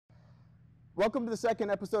Welcome to the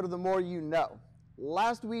second episode of The More You Know.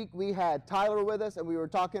 Last week we had Tyler with us and we were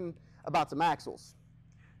talking about some axles.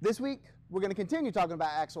 This week we're going to continue talking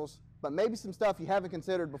about axles, but maybe some stuff you haven't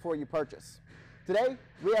considered before you purchase. Today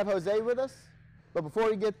we have Jose with us, but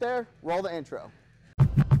before we get there, roll the intro.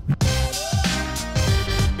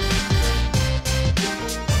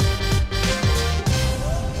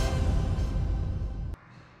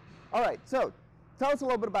 All right, so tell us a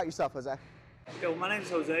little bit about yourself, Jose. Okay, well, my name is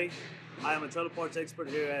Jose. I am a trailer parts expert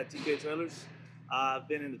here at TK Trailers. I've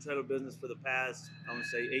been in the trailer business for the past, I want to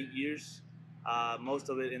say, 8 years. Most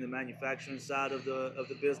of it in the manufacturing side of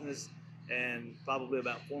the business, and probably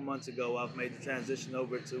about 4 months ago, I've made the transition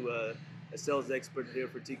over to a sales expert here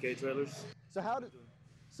for TK Trailers. So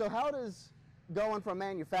how does going from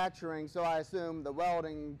manufacturing, so I assume the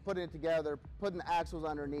welding, putting it together, putting the axles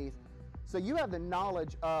underneath, so you have the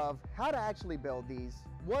knowledge of how to actually build these,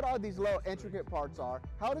 what are these little intricate parts are,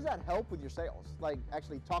 how does that help with your sales, like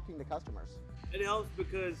actually talking to customers? It helps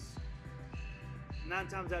because 9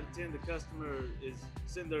 times out of 10 the customer is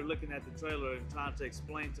sitting there looking at the trailer and trying to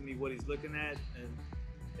explain to me what he's looking at, and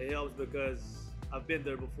it helps because I've been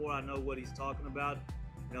there before. I know what he's talking about.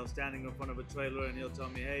 You know, standing in front of a trailer and he'll tell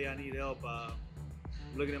me, hey, I need help. I'm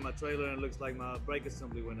looking at my trailer and it looks like my brake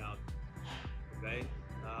assembly went out. Okay,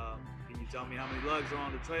 can you tell me how many lugs are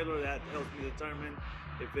on the trailer? That helps me determine.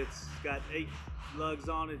 If it's got 8 lugs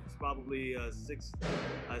on it, it's probably a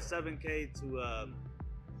 7K to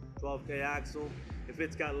 12K axle. If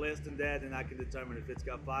it's got less than that, then I can determine. If it's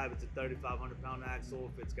got 5, it's a 3,500 pound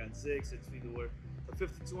axle. If it's got 6, it's either a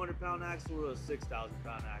 5,200 pound axle or a 6,000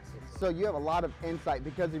 pound axle. So you have a lot of insight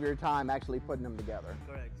because of your time actually putting them together.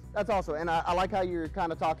 Correct. That's awesome, and I like how you're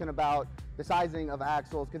kind of talking about the sizing of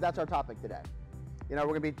axles, because that's our topic today. You know,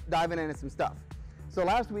 we're gonna be diving into some stuff. So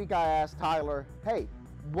last week I asked Tyler, hey,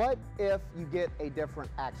 what if you get a different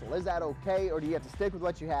axle? Is that okay, or do you have to stick with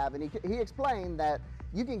what you have? And he explained that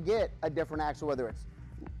you can get a different axle, whether it's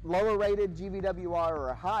lower rated GVWR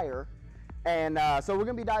or higher. And so we're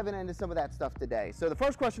gonna be diving into some of that stuff today. So the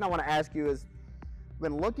first question I wanna ask you is,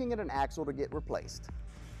 when looking at an axle to get replaced,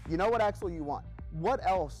 you know what axle you want. What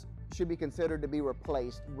else should be considered to be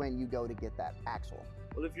replaced when you go to get that axle?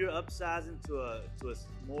 Well, if you're upsizing to a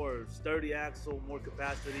more sturdy axle, more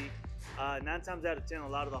capacity, 9 times out of 10, a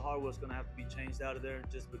lot of the hardware is going to have to be changed out of there,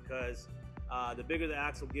 just because the bigger the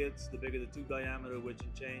axle gets, the bigger the tube diameter, which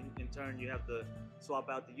in turn you have to swap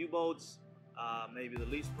out the U-bolts, maybe the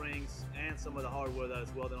leaf springs, and some of the hardware that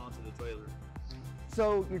is welded onto the trailer.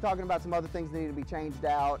 So you're talking about some other things that need to be changed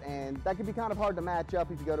out, and that can be kind of hard to match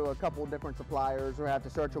up if you go to a couple different suppliers or have to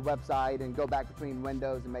search a website and go back between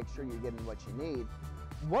windows and make sure you're getting what you need.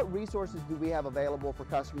 What resources do we have available for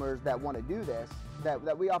customers that want to do this,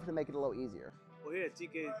 that we offer to make it a little easier? Well, here at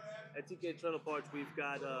TK Trailer Parts, we've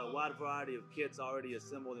got a wide variety of kits already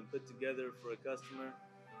assembled and put together for a customer.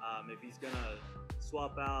 If he's gonna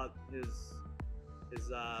swap out his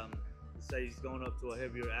say he's going up to a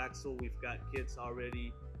heavier axle, we've got kits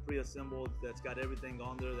already pre-assembled that's got everything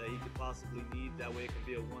on there that he could possibly need. That way it can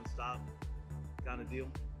be a one-stop kind of deal.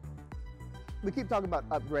 We keep talking about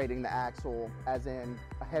upgrading the axle as in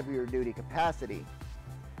a heavier duty capacity.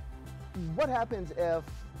 What happens if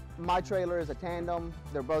my trailer is a tandem,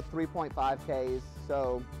 they're both 3.5Ks,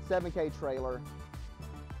 so 7K trailer,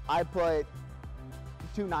 I put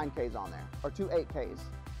 2 9Ks on there, or 2 8Ks.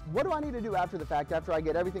 What do I need to do after the fact, after I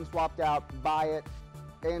get everything swapped out, buy it,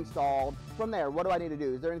 installed? From there, what do I need to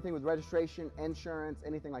do? Is there anything with registration, insurance,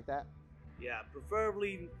 anything like that? Yeah,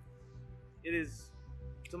 preferably it is,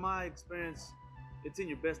 to my experience, it's in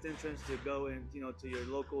your best interest to go and, you know, to your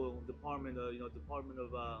local department, Department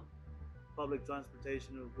of Public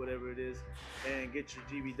Transportation or whatever it is, and get your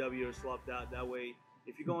GVW swapped out. That way,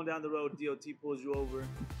 if you're going down the road, DOT pulls you over,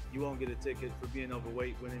 you won't get a ticket for being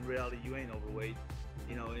overweight, when in reality you ain't overweight,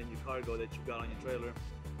 you know, in your cargo that you've got on your trailer.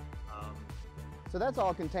 So that's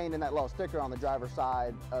all contained in that little sticker on the driver's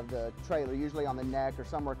side of the trailer, usually on the neck or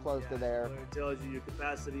somewhere close to there. Where it tells you your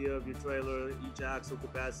capacity of your trailer, each axle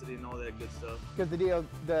capacity, and all that good stuff. Because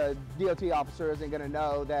the DOT officer isn't going to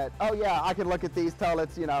know that, oh yeah, I can look at these, tell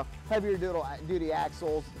it's, you know, heavier duty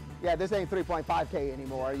axles. Yeah, this ain't 3.5K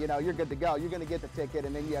anymore. You know, you're good to go. You're going to get the ticket,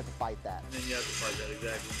 and then you have to fight that. And then you have to fight that,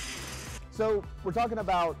 exactly. So we're talking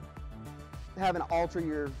about having to alter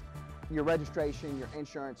your registration, your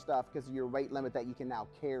insurance stuff because of your weight limit that you can now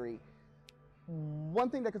carry. One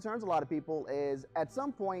thing that concerns a lot of people is at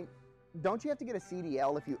some point, don't you have to get a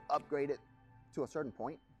CDL if you upgrade it to a certain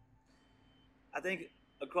point? I think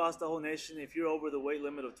across the whole nation, if you're over the weight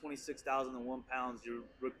limit of 26,001 pounds, you're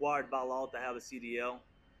required by law to have a CDL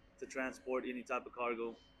to transport any type of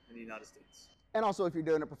cargo in the United States. And also, if you're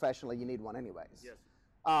doing it professionally, you need one anyways. Yes.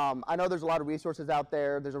 I know there's a lot of resources out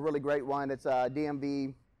there. There's a really great one. It's a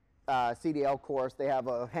DMV CDL course. They have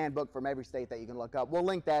a handbook from every state that you can look up. We'll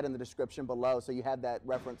link that in the description below so you have that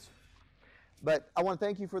reference. But I want to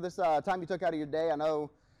thank you for this time you took out of your day. I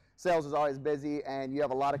know sales is always busy, and you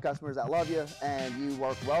have a lot of customers that love you, and you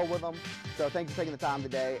work well with them. So thank you for taking the time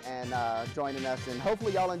today and joining us, and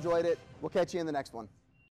hopefully y'all enjoyed it. We'll catch you in the next one.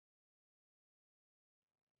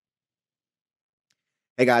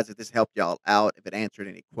 Hey guys, if this helped y'all out, if it answered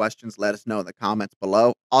any questions, let us know in the comments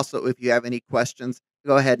below. Also, if you have any questions,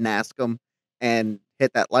 go ahead and ask them and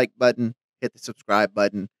hit that like button, hit the subscribe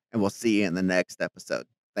button, and we'll see you in the next episode.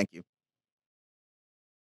 Thank you.